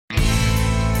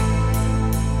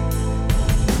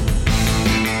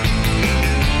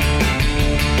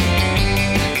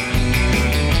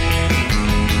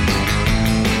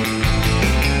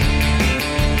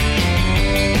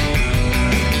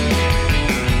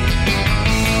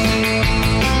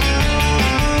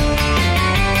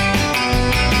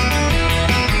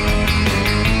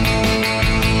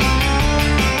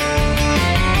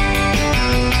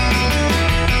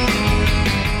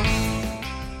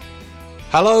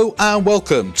Hello and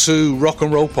welcome to Rock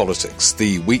and Roll Politics,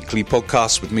 the weekly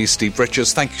podcast with me, Steve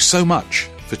Richards. Thank you so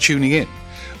much for tuning in,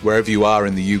 wherever you are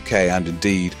in the UK and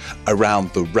indeed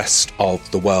around the rest of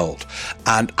the world.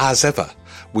 And as ever,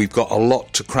 we've got a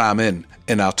lot to cram in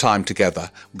our time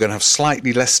together. We're going to have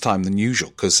slightly less time than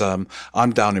usual because I'm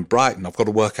down in Brighton. I've got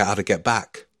to work out how to get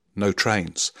back. No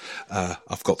trains.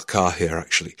 I've got the car here,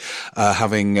 actually.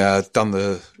 Having done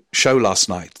the show last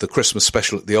night, the Christmas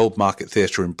special at the Old Market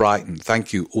Theatre in Brighton.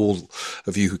 Thank you, all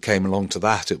of you who came along to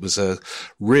that. It was a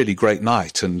really great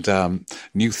night and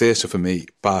new theatre for me.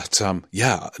 But I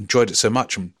enjoyed it so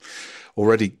much. I'm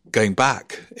already going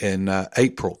back in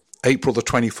April the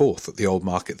 24th at the Old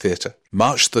Market Theatre,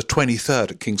 March the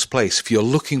 23rd at King's Place. If you're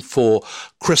looking for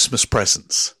Christmas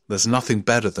presents, there's nothing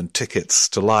better than tickets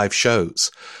to live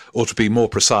shows, or to be more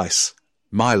precise,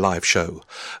 my live show.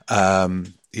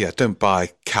 Don't buy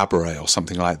Cabaret or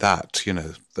something like that. You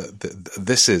know,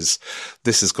 this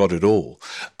has got it all.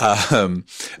 And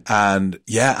at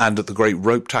the great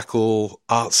Rope Tackle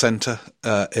Art Centre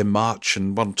in March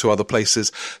and one or two other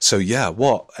places. So yeah,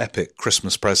 what epic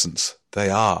Christmas presents they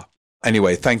are.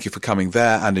 Anyway, thank you for coming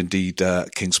there, and indeed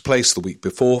King's Place the week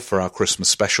before for our Christmas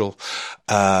special.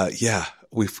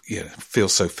 We feel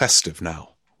so festive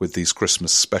now with these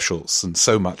Christmas specials and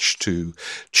so much to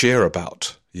cheer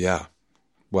about. Yeah.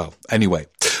 Well, anyway,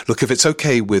 look, if it's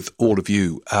okay with all of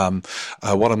you,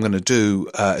 what I'm going to do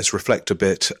is reflect a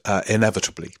bit,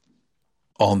 inevitably,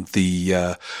 on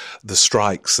the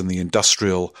strikes and the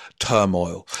industrial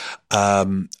turmoil,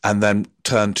 and then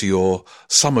turn to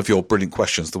some of your brilliant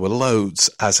questions. There were loads,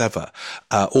 as ever,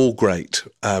 all great.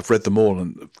 I've read them all,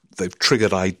 and they've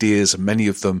triggered ideas, and many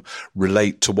of them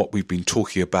relate to what we've been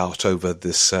talking about over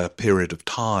this period of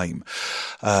time.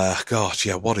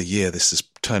 What a year this is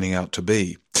turning out to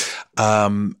be.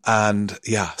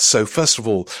 So first of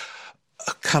all,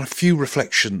 a kind of few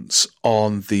reflections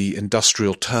on the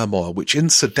industrial turmoil, which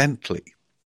incidentally,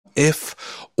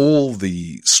 if all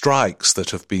the strikes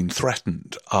that have been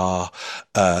threatened are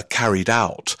carried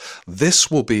out, this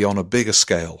will be on a bigger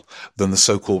scale than the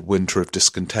so-called Winter of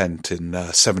Discontent in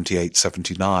 78,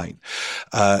 79.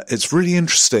 It's really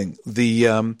interesting. The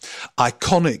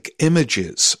iconic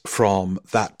images from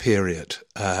that period,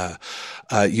 the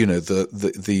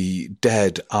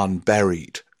dead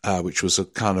unburied, which was a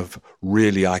kind of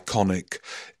really iconic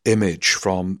image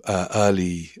from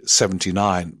early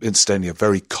 79, incidentally a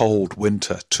very cold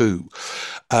winter too.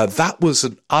 That was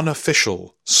an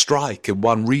unofficial strike in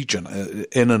one region,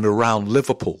 in and around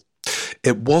Liverpool.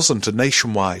 It wasn't a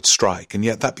nationwide strike, and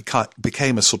yet that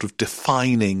became a sort of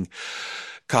defining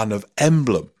kind of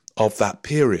emblem of that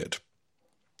period,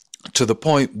 to the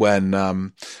point when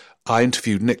I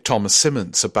interviewed Nick Thomas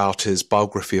Simmons about his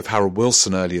biography of Harold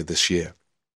Wilson earlier this year.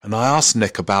 And I asked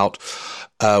Nick about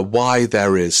why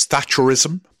there is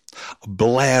Thatcherism,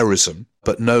 Blairism,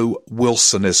 but no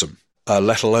Wilsonism,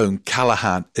 let alone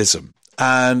Callahanism.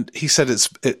 And he said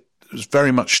it was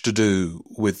very much to do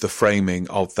with the framing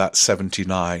of that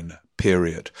 79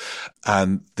 period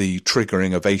and the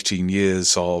triggering of 18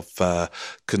 years of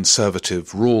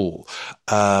conservative rule.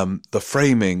 The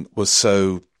framing was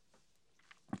so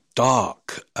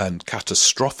dark and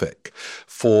catastrophic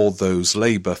for those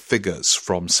Labour figures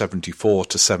from 74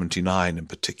 to 79 in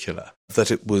particular,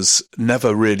 that it was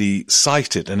never really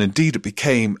cited. And indeed it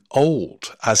became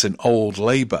old, as in old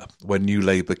Labour. When New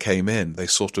Labour came in, they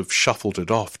sort of shuffled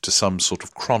it off to some sort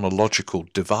of chronological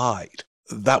divide.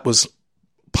 That was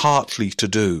partly to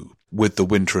do with the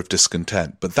Winter of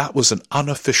Discontent, but that was an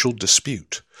unofficial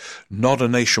dispute, not a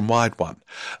nationwide one,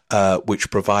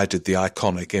 which provided the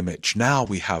iconic image. Now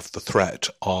we have the threat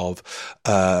of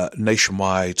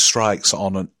nationwide strikes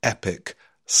on an epic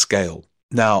scale.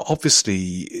 Now,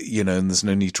 obviously, and there's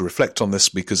no need to reflect on this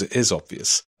because it is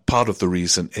obvious, part of the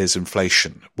reason is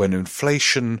inflation. When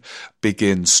inflation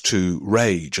begins to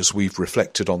rage, as we've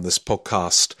reflected on this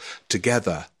podcast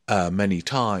together many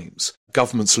times,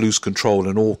 governments lose control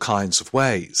in all kinds of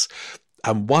ways.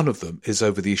 And one of them is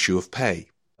over the issue of pay,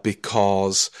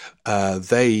 because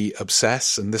they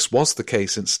obsess, and this was the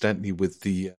case incidentally with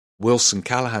the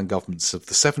Wilson-Callaghan governments of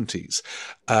the 70s,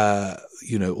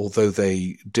 although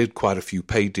they did quite a few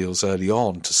pay deals early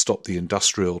on to stop the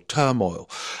industrial turmoil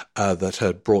that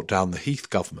had brought down the Heath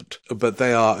government. But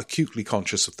they are acutely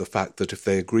conscious of the fact that if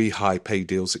they agree high pay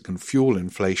deals, it can fuel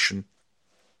inflation,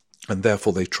 and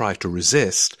therefore they try to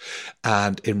resist,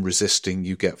 and in resisting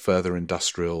you get further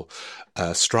industrial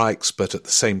strikes. But at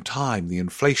the same time, the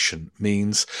inflation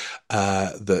means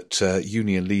that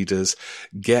union leaders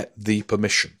get the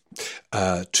permission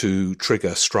to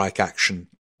trigger strike action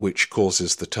which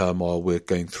causes the turmoil we're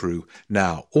going through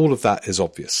now. All of that is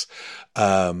obvious.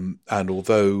 And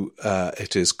although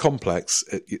it is complex,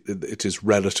 it is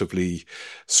relatively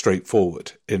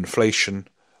straightforward. Inflation,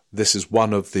 this is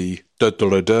one of the,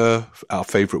 our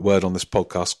favourite word on this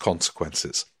podcast,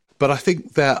 consequences. But I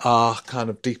think there are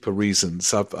kind of deeper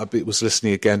reasons. I was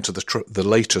listening again to the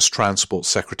latest Transport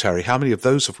Secretary. How many of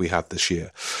those have we had this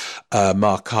year?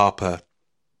 Mark Harper,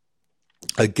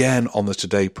 again on the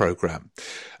Today programme,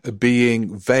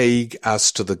 being vague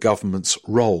as to the government's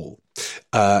role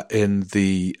in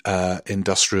the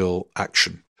industrial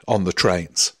action on the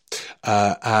trains.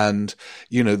 And,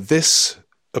 this,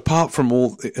 apart from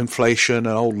all inflation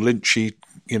and old Lynchy,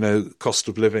 cost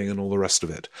of living and all the rest of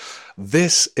it,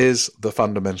 this is the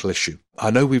fundamental issue.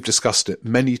 I know we've discussed it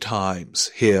many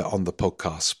times here on the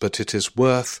podcast, but it is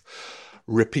worth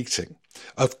repeating.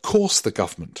 Of course, the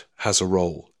government has a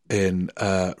role in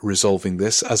resolving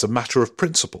this as a matter of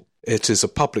principle. It is a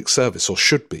public service, or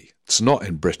should be. It's not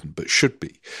in Britain, but should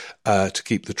be, to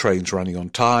keep the trains running on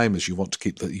time. As you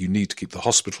need to keep the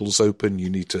hospitals open. You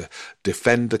need to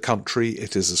defend the country.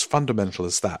 It is as fundamental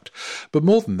as that. But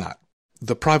more than that,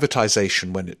 the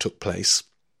privatisation when it took place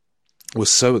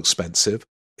was so expensive,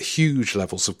 huge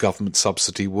levels of government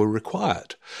subsidy were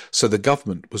required. So the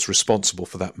government was responsible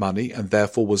for that money and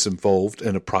therefore was involved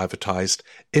in a privatised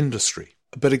industry.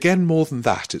 But again, more than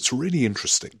that, it's really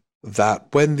interesting that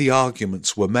when the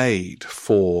arguments were made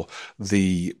for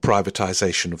the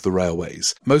privatisation of the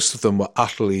railways, most of them were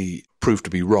utterly proved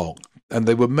to be wrong. And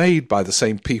they were made by the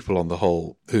same people on the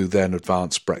whole who then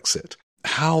advanced Brexit.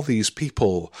 How these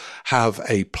people have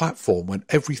a platform when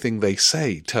everything they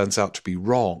say turns out to be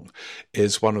wrong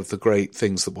is one of the great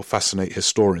things that will fascinate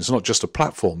historians. Not just a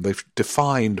platform, they've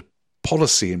defined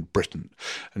policy in Britain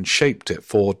and shaped it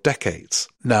for decades.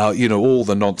 Now, all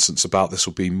the nonsense about this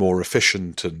will be more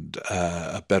efficient and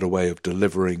a better way of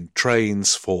delivering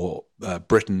trains for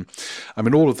Britain. I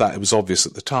mean, all of that, it was obvious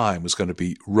at the time, was going to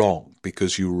be wrong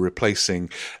because you were replacing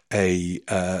a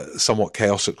somewhat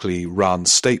chaotically run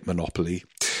state monopoly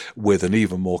with an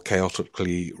even more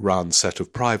chaotically run set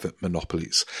of private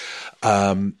monopolies.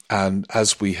 And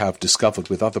as we have discovered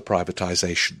with other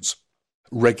privatizations,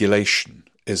 regulation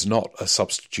is not a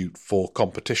substitute for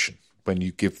competition. When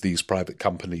you give these private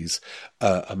companies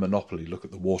a monopoly, look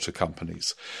at the water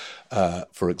companies,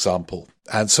 for example.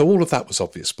 And so all of that was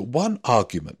obvious. But one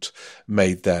argument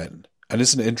made then, and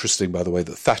isn't it interesting, by the way,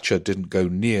 that Thatcher didn't go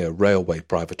near railway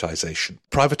privatisation.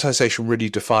 Privatisation really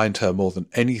defined her more than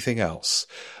anything else,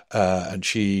 and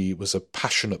she was a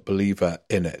passionate believer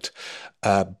in it.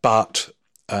 And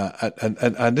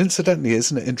incidentally,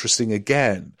 isn't it interesting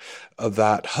again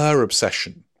that her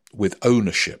obsession with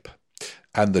ownership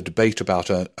and the debate about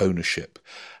ownership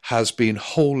has been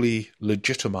wholly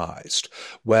legitimised,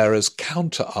 whereas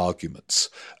counter-arguments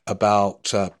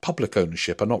about public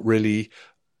ownership are not really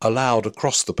allowed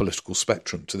across the political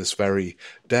spectrum to this very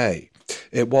day.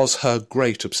 It was her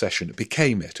great obsession. It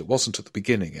became it. It wasn't at the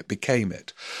beginning. It became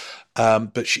it.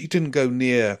 But she didn't go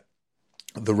near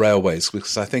the railways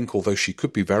because I think although she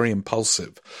could be very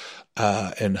impulsive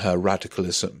in her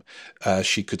radicalism,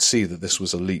 she could see that this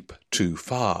was a leap too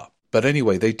far. But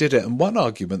anyway, they did it. And one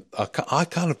argument I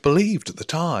kind of believed at the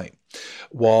time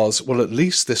was, well, at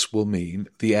least this will mean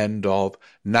the end of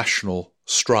national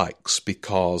strikes,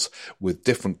 because with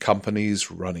different companies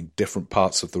running different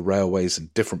parts of the railways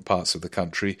in different parts of the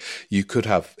country, you could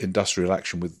have industrial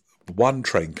action with one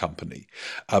train company,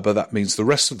 but that means the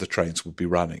rest of the trains would be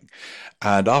running.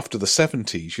 And after the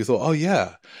 70s, you thought, oh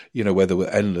yeah, where there were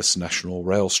endless national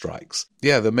rail strikes.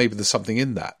 Yeah, there's something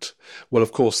in that. Well,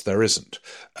 of course there isn't,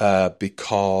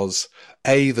 because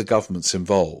A, the government's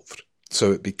involved,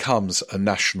 so it becomes a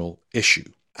national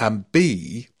issue. And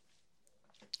B,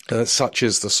 such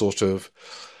is the sort of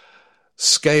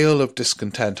scale of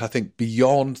discontent, I think,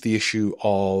 beyond the issue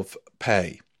of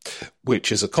pay,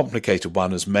 which is a complicated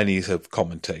one, as many have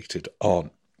commentated on.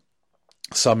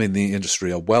 Some in the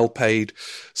industry are well paid,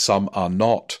 some are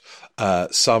not.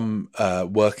 Some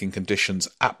working conditions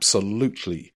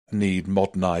absolutely need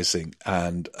modernising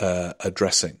and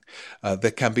addressing. There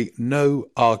can be no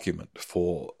argument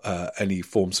for any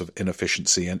forms of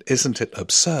inefficiency, and isn't it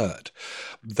absurd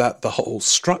that the whole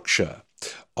structure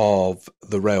of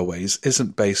the railways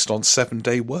isn't based on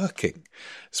 7-day working?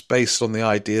 It's based on the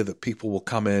idea that people will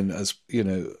come in as,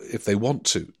 if they want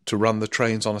to run the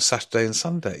trains on a Saturday and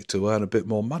Sunday to earn a bit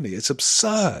more money. It's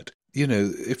absurd.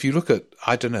 if you look at,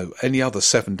 I don't know, any other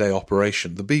 7-day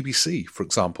operation, the BBC, for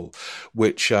example,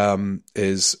 which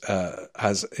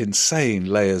has insane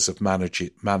layers of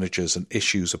managers and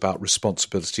issues about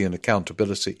responsibility and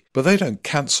accountability, but they don't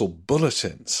cancel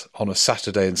bulletins on a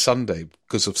Saturday and Sunday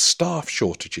because of staff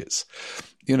shortages.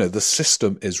 The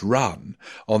system is run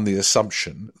on the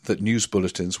assumption that news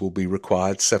bulletins will be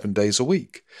required 7 days a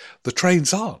week. The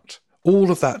trains aren't.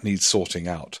 All of that needs sorting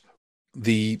out.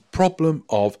 The problem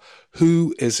of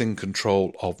who is in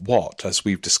control of what, as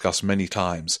we've discussed many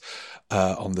times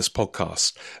on this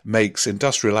podcast, makes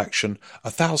industrial action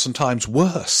 1,000 times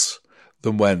worse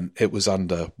than when it was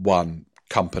under one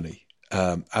company,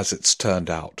 as it's turned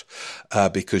out,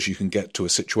 because you can get to a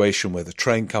situation where the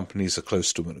train companies are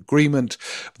close to an agreement.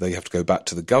 They have to go back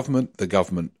to the government,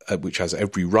 which has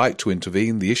every right to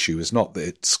intervene. The issue is not that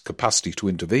its capacity to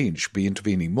intervene, it should be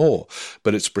intervening more,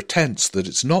 but its pretense that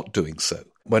it's not doing so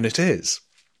when it is.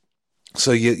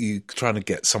 So you're trying to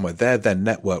get somewhere there. Then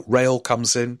Network Rail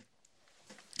comes in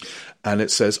and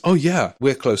it says, oh yeah,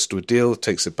 we're close to a deal. It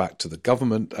takes it back to the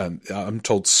government. And I'm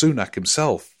told Sunak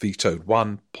himself vetoed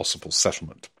one possible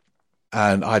settlement.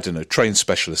 And I don't know, train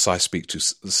specialists I speak to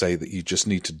say that you just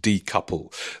need to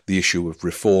decouple the issue of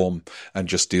reform and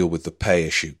just deal with the pay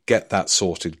issue. Get that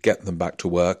sorted, get them back to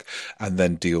work, and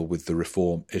then deal with the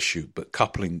reform issue. But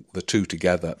coupling the two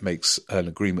together makes an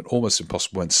agreement almost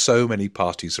impossible when so many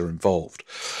parties are involved.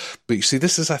 But you see,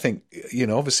 this is, I think,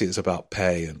 obviously it's about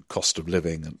pay and cost of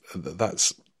living, and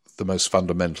that's the most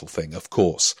fundamental thing, of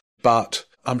course. But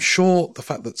I'm sure the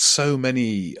fact that so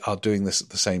many are doing this at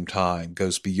the same time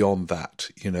goes beyond that,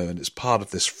 and it's part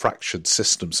of this fractured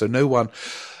system. So no one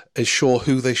is sure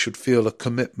who they should feel a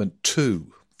commitment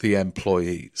to, the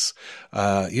employees.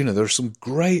 There are some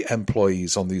great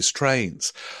employees on these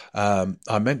trains.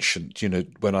 I mentioned,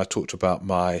 when I talked about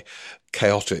my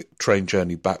chaotic train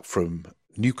journey back from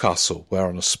Newcastle, where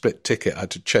on a split ticket I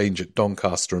had to change at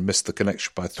Doncaster and missed the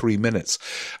connection by 3 minutes.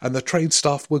 And the train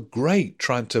staff were great,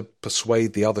 trying to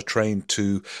persuade the other train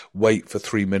to wait for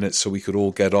 3 minutes so we could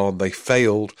all get on. They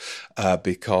failed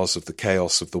because of the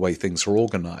chaos of the way things are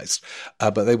organised.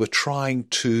 But they were trying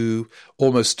to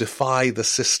almost defy the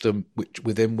system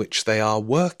within which they are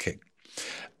working.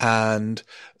 And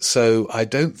so I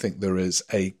don't think there is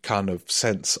a kind of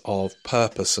sense of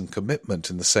purpose and commitment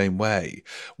in the same way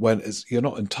when you're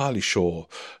not entirely sure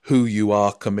who you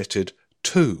are committed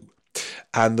to.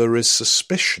 And there is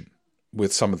suspicion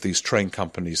with some of these train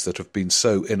companies that have been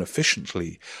so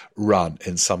inefficiently run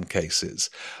in some cases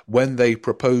when they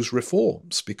propose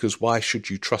reforms, because why should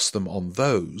you trust them on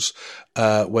those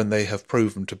when they have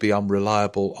proven to be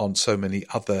unreliable on so many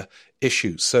other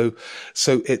issues? So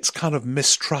it's kind of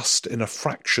mistrust in a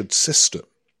fractured system,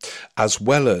 as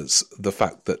well as the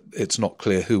fact that it's not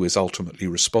clear who is ultimately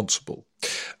responsible,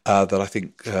 that I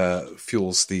think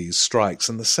fuels these strikes.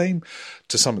 And the same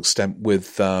to some extent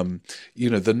with,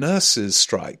 the nurses'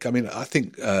 strike. I mean, I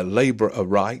think Labour are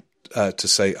right to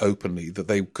say openly that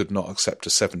they could not accept a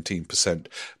 17%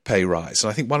 pay rise.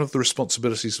 And I think one of the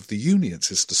responsibilities of the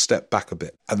unions is to step back a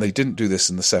bit. And they didn't do this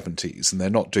in the 70s, and they're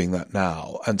not doing that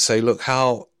now, and say, look,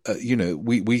 how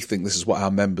we think this is what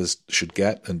our members should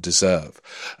get and deserve.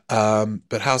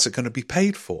 But how's it going to be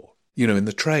paid for? In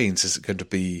the trains, is it going to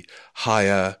be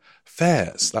higher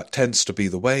fares? That tends to be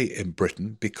the way in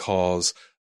Britain because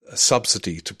a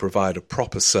subsidy to provide a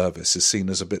proper service is seen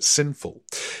as a bit sinful,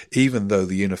 even though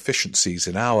the inefficiencies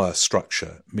in our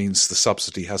structure means the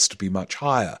subsidy has to be much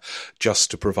higher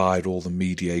just to provide all the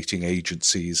mediating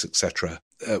agencies, etc.,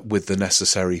 with the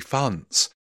necessary funds.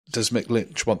 Does Mick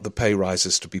Lynch want the pay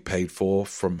rises to be paid for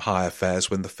from higher fares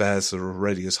when the fares are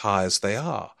already as high as they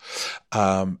are?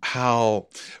 The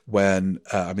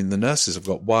nurses have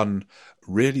got one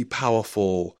really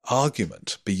powerful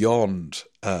argument beyond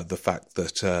the fact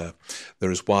that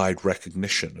there is wide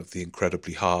recognition of the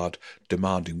incredibly hard,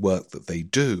 demanding work that they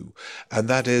do, and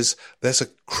that is there's a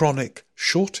chronic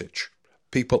shortage.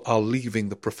 People are leaving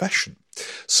the profession.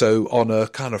 So on a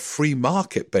kind of free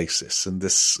market basis, and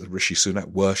this Rishi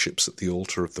Sunak worships at the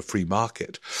altar of the free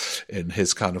market in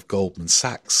his kind of Goldman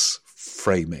Sachs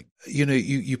framing,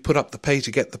 you put up the pay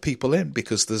to get the people in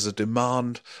because there's a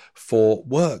demand for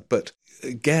work. But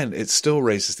again, it still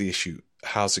raises the issue,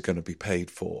 how's it going to be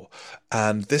paid for?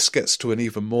 And this gets to an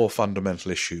even more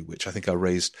fundamental issue, which I think I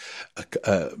raised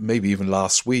maybe even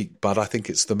last week, but I think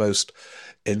it's the most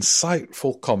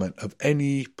insightful comment of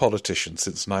any politician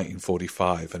since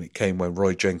 1945, and it came when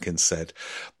Roy Jenkins said,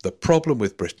 the problem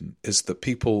with Britain is that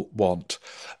people want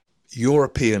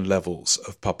European levels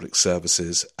of public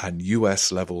services and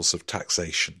US levels of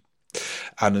taxation.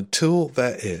 And until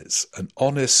there is an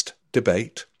honest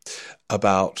debate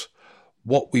about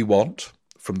what we want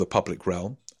from the public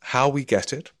realm, how we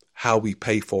get it, how we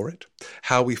pay for it,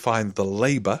 how we find the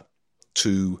labour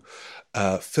to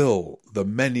fill the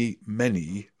many,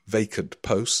 many vacant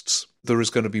posts. There is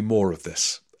going to be more of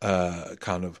this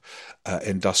kind of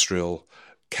industrial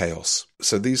chaos.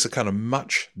 So these are kind of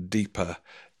much deeper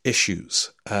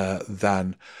issues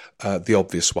than the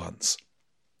obvious ones.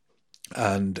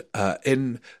 And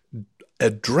in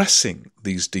addressing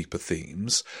these deeper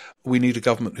themes, we need a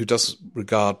government who doesn't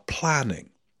regard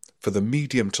planning for the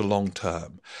medium to long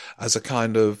term as a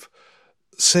kind of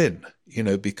sin,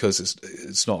 because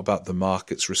it's not about the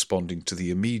markets responding to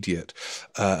the immediate.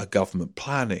 Government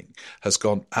planning has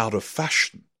gone out of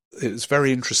fashion. It's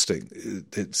very interesting.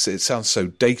 It sounds so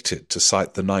dated to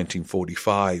cite the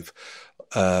 1945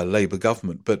 Labour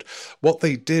government, but what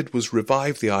they did was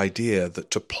revive the idea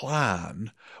that to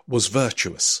plan was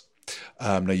virtuous.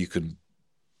 Now you can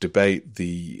debate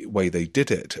the way they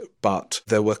did it, but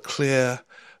there were clear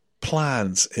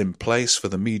plans in place for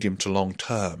the medium to long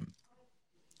term,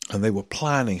 and they were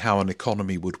planning how an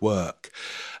economy would work.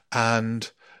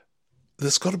 And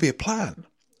there's got to be a plan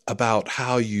about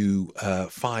how you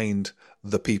find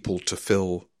the people to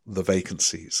fill the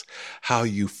vacancies, how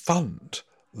you fund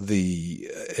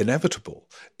the inevitable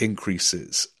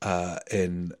increases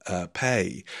in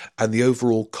pay and the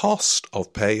overall cost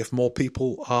of pay if more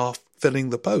people are filling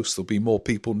the post. There'll be more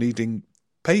people needing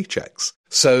paychecks.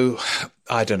 So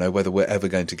I don't know whether we're ever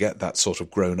going to get that sort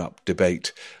of grown-up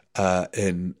debate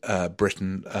in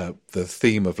Britain. The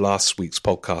theme of last week's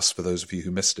podcast, for those of you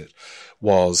who missed it,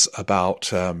 was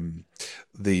about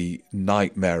the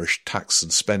nightmarish tax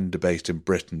and spend debate in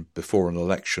Britain before an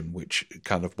election, which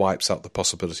kind of wipes out the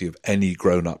possibility of any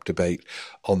grown-up debate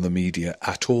on the media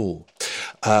at all.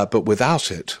 But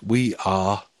without it, we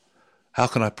are, how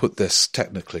can I put this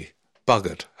technically,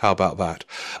 buggered. How about that?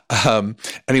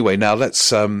 Anyway, now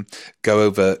let's go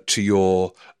over to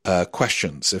your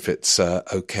questions, if it's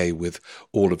okay with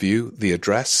all of you. The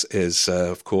address is,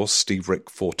 of course,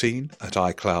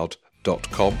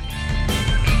 steverick14@icloud.com.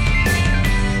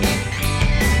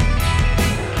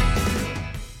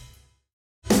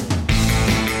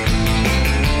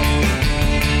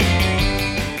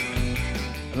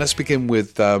 And let's begin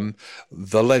with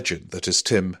the legend that is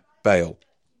Tim Bale,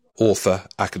 author,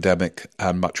 academic,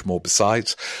 and much more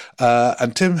besides.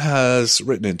 And Tim has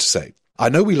written in to say, I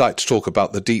know we like to talk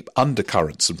about the deep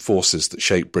undercurrents and forces that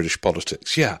shape British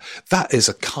politics. Yeah, that's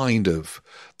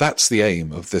the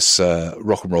aim of this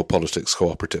Rock and Roll Politics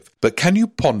Cooperative. But can you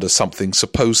ponder something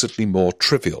supposedly more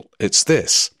trivial? It's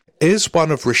this. Is one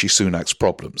of Rishi Sunak's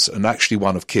problems, and actually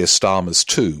one of Keir Starmer's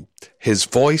too, his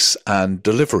voice and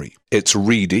delivery? It's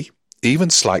reedy,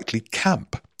 even slightly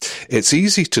camp. It's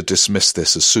easy to dismiss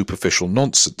this as superficial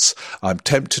nonsense. I'm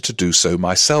tempted to do so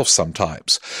myself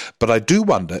sometimes, but I do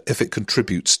wonder if it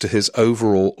contributes to his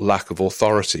overall lack of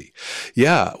authority.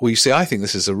 Yeah, well, you see, I think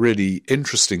this is a really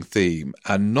interesting theme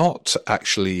and not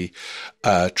actually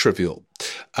trivial.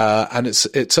 And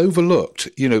it's overlooked.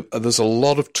 There's a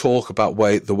lot of talk about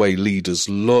the way leaders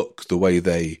look, the way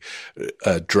they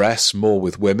dress, more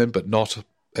with women, but not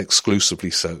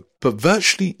exclusively so. But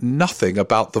virtually nothing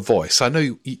about the voice. I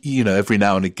know, every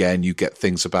now and again you get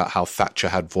things about how Thatcher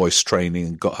had voice training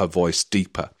and got her voice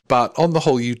deeper. But on the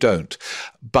whole, you don't.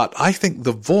 But I think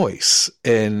the voice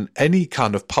in any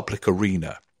kind of public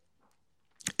arena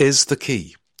is the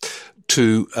key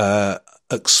to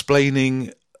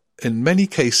explaining, in many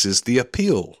cases, the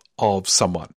appeal of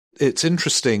someone. It's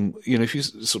interesting, if you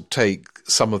sort of take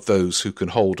some of those who can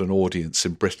hold an audience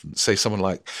in Britain, say someone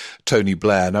like Tony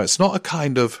Blair. Now, it's not a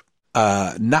kind of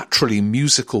naturally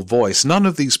musical voice. None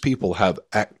of these people have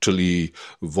actually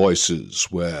voices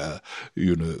where,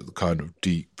 the kind of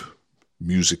deep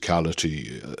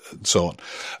musicality and so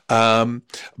on.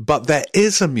 But there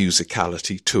is a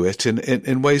musicality to it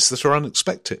in ways that are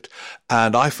unexpected.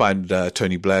 And I find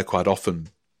Tony Blair quite often,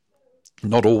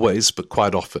 not always, but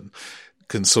quite often,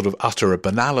 can sort of utter a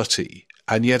banality,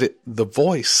 and yet the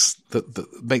voice that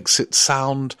makes it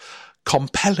sound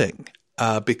compelling,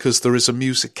 because there is a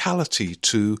musicality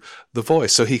to the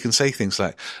voice. So he can say things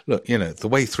like, look, the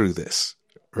way through this,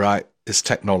 right, is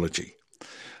technology.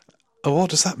 Oh, what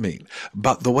does that mean?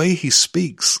 But the way he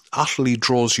speaks utterly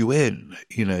draws you in.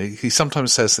 He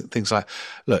sometimes says things like,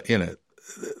 look,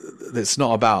 it's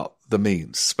not about the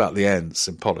means, it's about the ends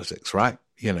in politics, right?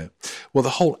 Well, the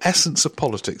whole essence of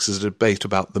politics is a debate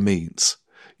about the means.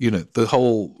 The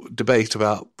whole debate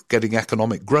about getting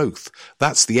economic growth,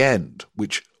 that's the end,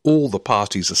 which all the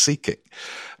parties are seeking,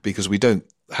 because we don't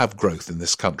have growth in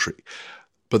this country.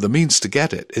 but the means to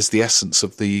get it is the essence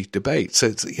of the debate. So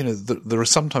it's, there are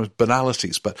sometimes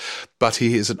banalities, but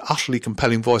he is an utterly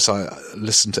compelling voice. I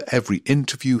listen to every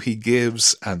interview he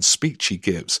gives and speech he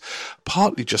gives,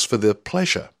 partly just for the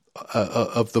pleasure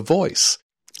of the voice.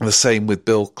 The same with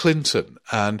Bill Clinton,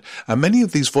 and many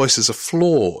of these voices are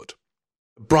flawed.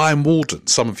 Brian Walden,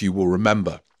 some of you will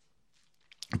remember,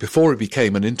 before he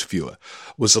became an interviewer,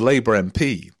 was a Labour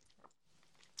MP.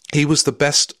 He was the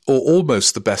best, or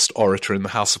almost the best, orator in the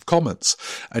House of Commons,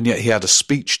 and yet he had a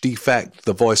speech defect.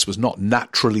 The voice was not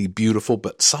naturally beautiful,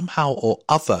 but somehow or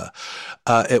other,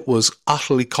 it was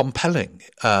utterly compelling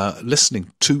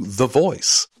listening to the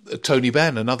voice. Tony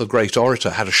Benn, another great orator,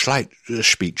 had a slight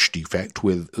speech defect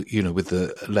with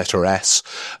the letter S,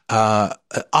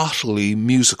 utterly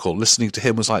musical. Listening to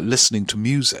him was like listening to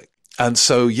music. And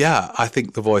so, yeah, I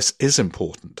think the voice is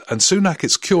important. And Sunak,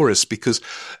 it's curious because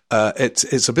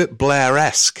it's a bit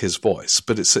Blair-esque, his voice,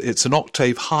 but it's an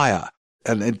octave higher,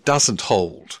 and it doesn't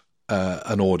hold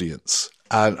an audience.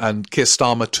 And Keir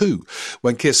Starmer too.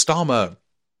 When Keir Starmer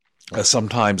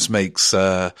sometimes makes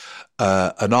an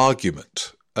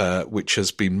argument which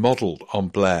has been modelled on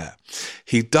Blair,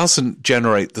 he doesn't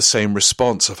generate the same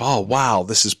response of, oh, wow,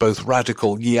 this is both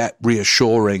radical yet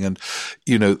reassuring, and,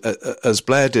 as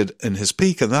Blair did in his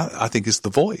peak, and that, I think, is the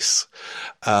voice,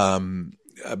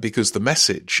 because the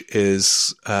message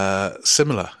is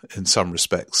similar in some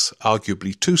respects,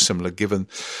 arguably too similar given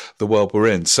the world we're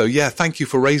in. So, yeah, thank you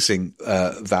for raising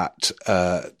that,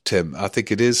 Tim. I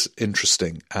think it is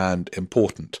interesting and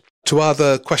important. To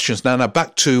other questions now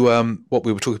back to what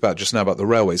we were talking about just now about the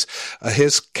railways.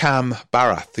 Here's Cam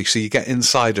Barath. You see, you get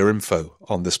insider info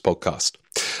on this podcast.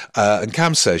 And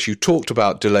Cam says, you talked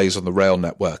about delays on the rail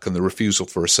network and the refusal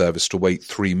for a service to wait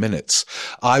 3 minutes.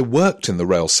 I worked in the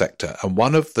rail sector, and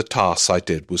one of the tasks I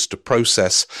did was to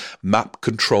process map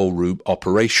control room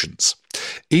operations.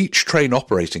 Each train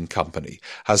operating company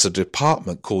has a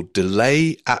department called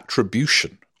delay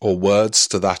attribution, or words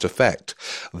to that effect.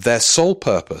 Their sole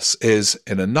purpose is,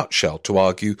 in a nutshell, to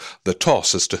argue the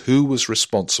toss as to who was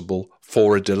responsible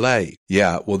for a delay.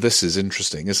 Yeah, well, this is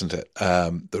interesting, isn't it?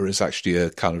 There is actually a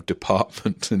kind of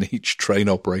department in each train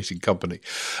operating company.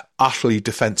 Utterly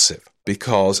defensive,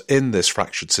 because in this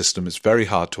fractured system, it's very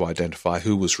hard to identify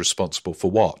who was responsible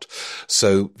for what.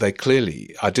 So they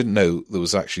clearly, I didn't know there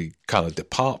was actually kind of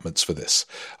departments for this.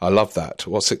 I love that.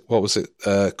 What was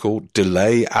it called?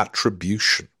 Delay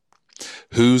attribution.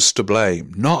 Who's to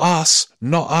blame? Not us,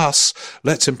 not us.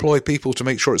 Let's employ people to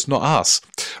make sure it's not us,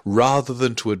 rather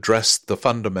than to address the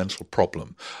fundamental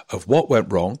problem of what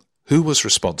went wrong, who was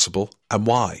responsible, and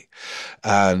why.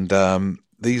 And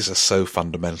these are so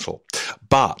fundamental.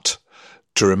 But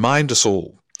to remind us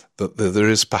all that there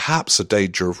is perhaps a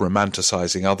danger of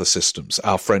romanticising other systems,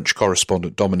 our French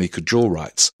correspondent Dominica Jewell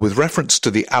writes, with reference to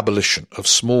the abolition of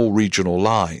small regional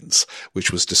lines,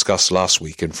 which was discussed last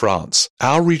week in France.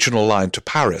 Our regional line to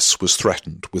Paris was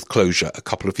threatened with closure a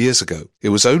couple of years ago. It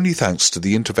was only thanks to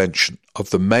the intervention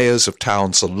of the mayors of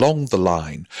towns along the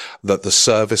line that the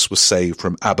service was saved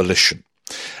from abolition.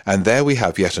 And there we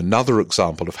have yet another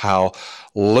example of how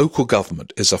local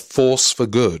government is a force for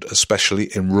good,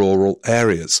 especially in rural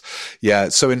areas. Yeah,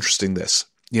 it's so interesting this.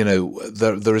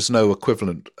 There is no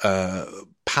equivalent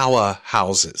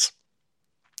powerhouses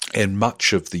in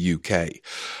much of the UK.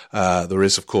 There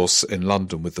is, of course, in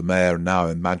London with the mayor, and now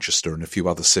in Manchester and a few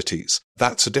other cities.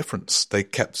 That's a difference. They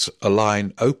kept a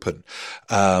line open.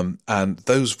 And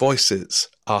those voices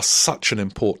are such an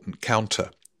important counter.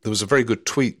 There was a very good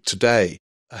tweet today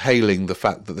hailing the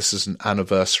fact that this is an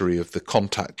anniversary of the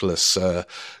contactless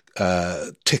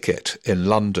ticket in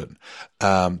London,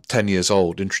 10 years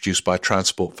old, introduced by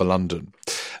Transport for London.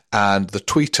 And the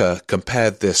tweeter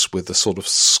compared this with the sort of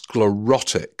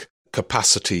sclerotic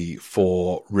capacity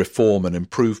for reform and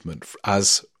improvement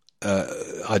as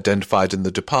identified in the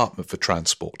Department for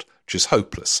Transport, which is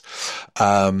hopeless.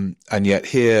 And yet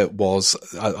here was,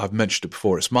 I've mentioned it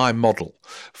before, it's my model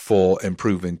for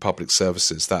improving public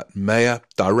services. That mayor,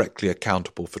 directly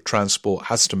accountable for transport,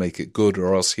 has to make it good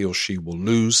or else he or she will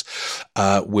lose,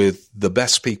 with the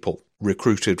best people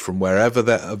recruited from wherever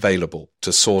they're available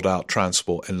to sort out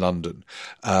transport in London.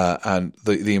 And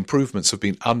the improvements have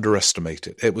been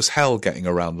underestimated. It was hell getting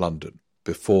around London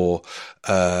before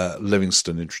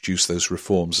Livingston introduced those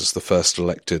reforms as the first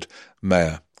elected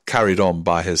mayor, carried on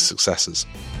by his successors.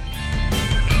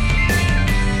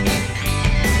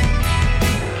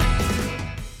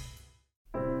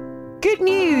 Good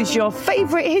news! news, your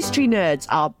favourite history nerds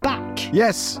are back.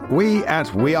 Yes, we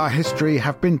at We Are History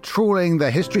have been trawling the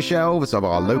history shelves of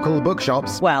our local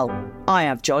bookshops. Well, I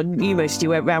have, John. You mostly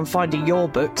went round finding your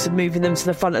books and moving them to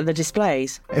the front of the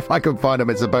displays. If I can find them,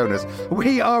 it's a bonus.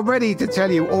 We are ready to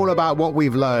tell you all about what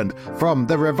we've learned, from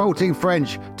the revolting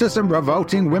French to some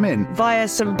revolting women. Via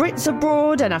some Brits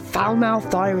abroad and a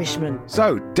foul-mouthed Irishman.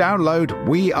 So, download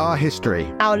We Are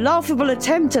History. Our laughable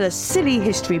attempt at a silly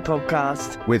history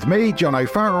podcast. With me, John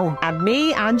O'Farrell. And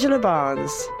me, Angela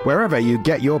Barnes. Wherever you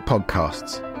get your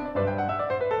podcasts.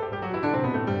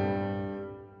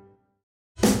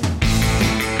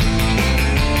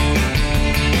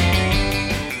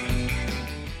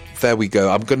 There we go.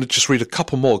 I'm going to just read a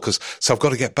couple more so I've got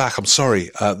to get back. I'm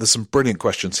sorry. There's some brilliant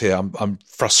questions here. I'm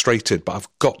frustrated, but I've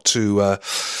got to,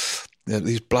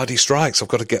 these bloody strikes. I've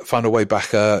got to find a way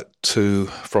back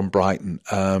from Brighton.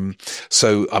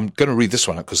 So I'm going to read this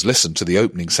one out because listen to the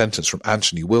opening sentence from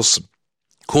Anthony Wilson.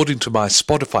 According to my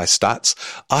Spotify stats,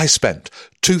 I spent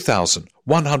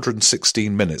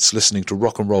 2,116 minutes listening to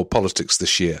rock and roll politics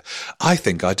this year. I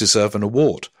think I deserve an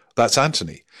award. That's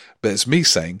Anthony. But it's me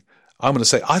saying, I'm going to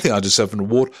say, I think I deserve an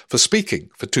award for speaking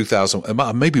for 2,000,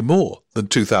 maybe more than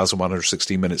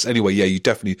 2,116 minutes. Anyway, yeah, you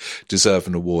definitely deserve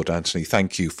an award, Anthony.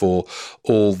 Thank you for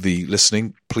all the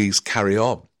listening. Please carry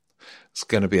on. It's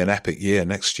going to be an epic year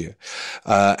next year.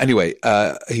 Anyway,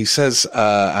 he says,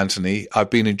 Anthony, I've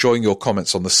been enjoying your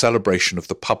comments on the celebration of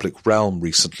the public realm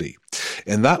recently.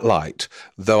 In that light,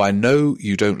 though I know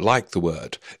you don't like the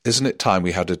word, isn't it time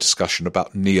we had a discussion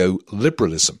about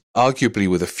neoliberalism? Arguably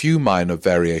with a few minor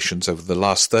variations over the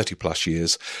last 30 plus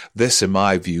years, this, in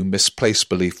my view, misplaced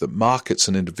belief that markets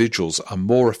and individuals are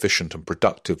more efficient and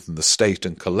productive than the state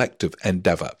and collective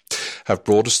endeavour have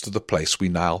brought us to the place we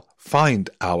now find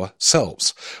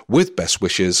ourselves, with best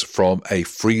wishes from a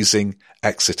freezing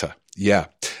Exeter. Yeah,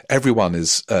 everyone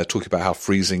is talking about how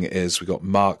freezing it is. We got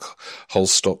Mark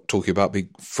Holstock talking about being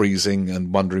freezing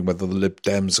and wondering whether the Lib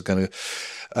Dems are going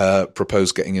to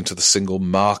propose getting into the single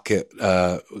market.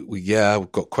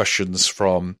 We've got questions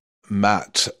from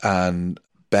Matt and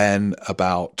Ben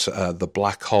about the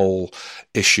black hole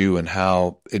issue and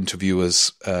how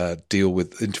interviewees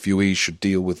should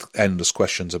deal with endless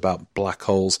questions about black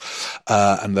holes.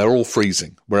 And they're all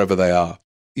freezing wherever they are.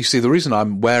 You see, the reason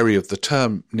I'm wary of the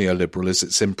term neoliberal is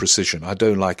its imprecision. I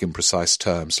don't like imprecise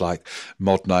terms like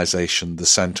modernization, the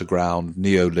centre ground,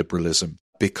 neoliberalism,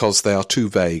 because they are too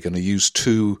vague and are used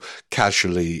too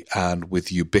casually and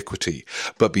with ubiquity.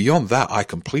 But beyond that, I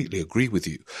completely agree with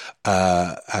you,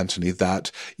 Anthony,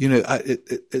 that,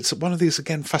 it's one of these,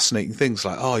 again, fascinating things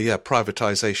like, oh yeah,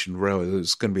 privatization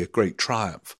is going to be a great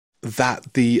triumph.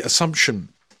 That the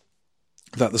assumption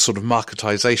that the sort of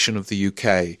marketization of the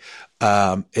UK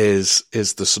is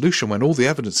the solution when all the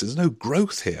evidence is no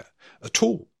growth here at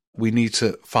all. We need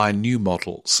to find new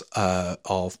models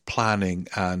of planning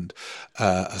and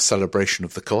a celebration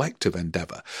of the collective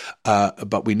endeavour.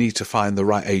 But we need to find the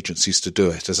right agencies to do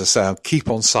it. As I say, I'll keep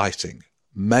on citing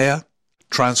Mayor,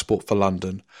 Transport for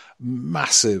London,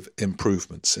 massive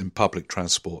improvements in public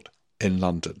transport in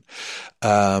London,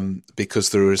 because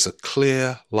there is a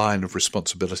clear line of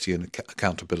responsibility and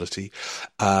accountability,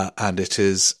 and it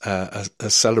is a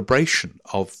celebration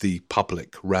of the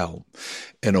public realm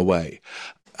in a way.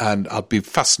 And I'd be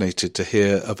fascinated to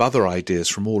hear of other ideas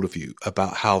from all of you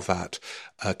about how that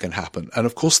can happen. And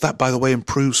of course, that, by the way,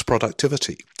 improves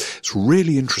productivity. It's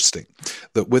really interesting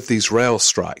that with these rail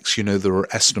strikes, there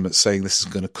are estimates saying this is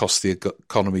going to cost the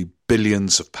economy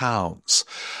billions of pounds,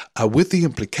 with the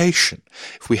implication,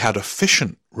 if we had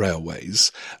efficient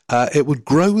railways, it would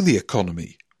grow the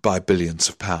economy by billions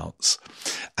of pounds.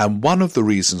 And one of the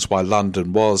reasons why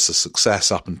London was a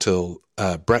success up until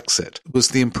Brexit was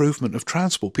the improvement of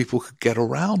transport. People could get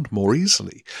around more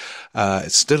easily.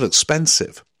 It's still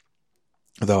expensive,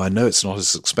 though I know it's not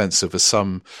as expensive as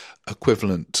some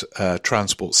equivalent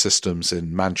transport systems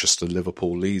in Manchester,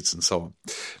 Liverpool, Leeds, and so on,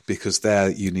 because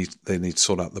there they need to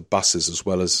sort out the buses as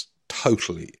well as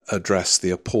totally address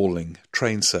the appalling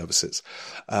train services.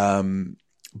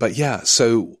 But yeah,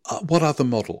 so what other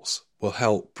models will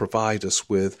help provide us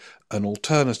with an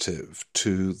alternative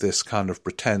to this kind of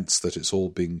pretense that it's all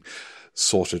being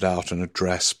sorted out and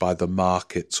addressed by the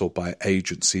markets or by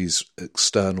agencies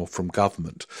external from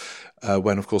government,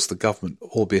 when, of course, the government,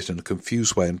 albeit in a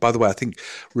confused way, and by the way, I think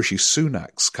Rishi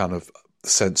Sunak's kind of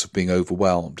sense of being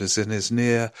overwhelmed is in his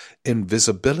near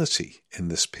invisibility in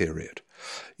this period.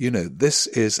 This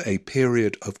is a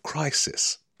period of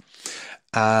crisis.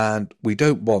 And we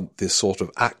don't want this sort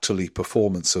of actorly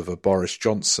performance of a Boris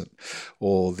Johnson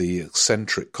or the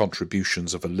eccentric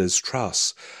contributions of a Liz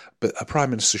Truss. But a Prime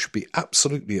Minister should be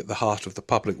absolutely at the heart of the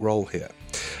public role here.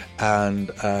 And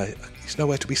he's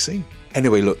nowhere to be seen.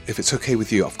 Anyway, look, if it's okay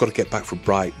with you, I've got to get back from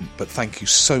Brighton. But thank you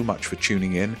so much for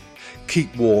tuning in.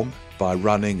 Keep warm by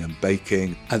running and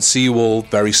baking. And see you all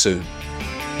very soon.